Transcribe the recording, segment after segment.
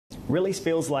really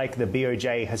feels like the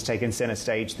BOJ has taken center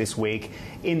stage this week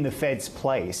in the Fed's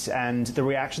place. And the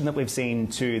reaction that we've seen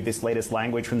to this latest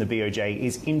language from the BOJ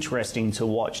is interesting to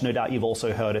watch. No doubt you've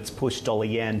also heard it's pushed dollar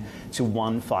yen to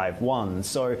 151.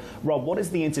 So, Rob, what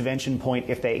is the intervention point,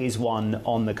 if there is one,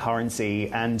 on the currency?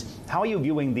 And how are you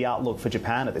viewing the outlook for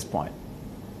Japan at this point?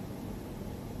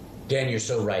 Dan, you're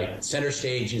so right. Center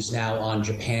stage is now on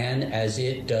Japan as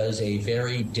it does a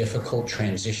very difficult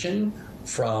transition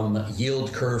from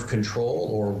yield curve control,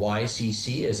 or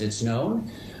YCC as it's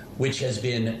known, which has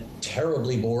been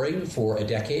terribly boring for a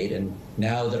decade. And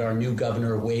now that our new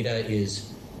governor, Ueda,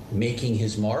 is making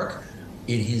his mark,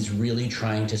 it is really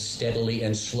trying to steadily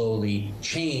and slowly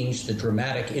change the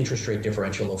dramatic interest rate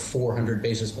differential of 400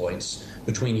 basis points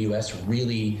between the U.S.,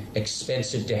 really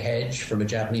expensive to hedge from a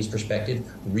Japanese perspective,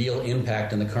 real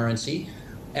impact on the currency.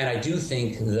 And I do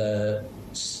think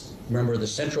remember, the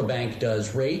central bank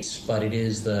does rates, but it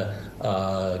is the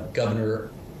governor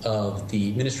of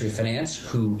the Ministry of Finance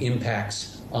who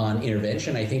impacts on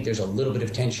intervention. I think there's a little bit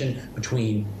of tension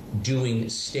between doing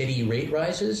steady rate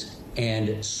rises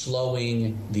and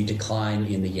slowing the decline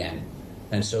in the yen.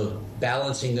 And so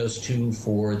balancing those two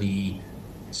for the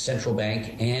central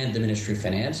bank and the Ministry of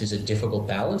Finance is a difficult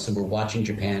balance, and we're watching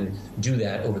Japan do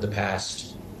that over the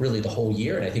past, really the whole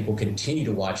year, and I think we'll continue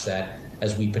to watch that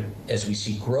as we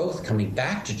see growth coming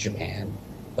back to Japan,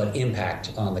 but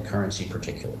impact on the currency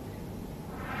particularly.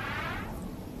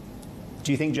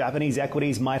 Do you think Japanese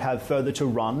equities might have further to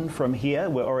run from here?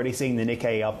 We're already seeing the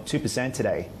Nikkei up 2%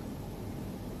 today.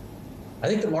 I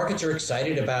think the markets are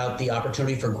excited about the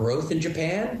opportunity for growth in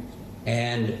Japan,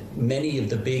 and many of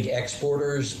the big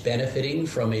exporters benefiting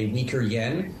from a weaker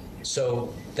yen.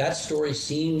 So that story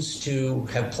seems to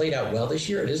have played out well this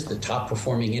year. It is the top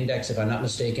performing index, if I'm not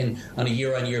mistaken, on a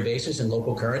year-on-year basis in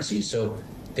local currencies. So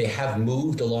they have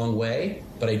moved a long way,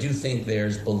 but I do think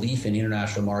there's belief in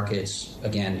international markets,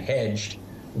 again, hedged,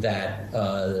 that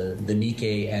the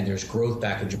Nikkei, and there's growth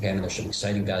back in Japan, and there's some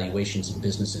exciting valuations of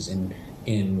businesses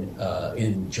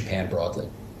in Japan broadly.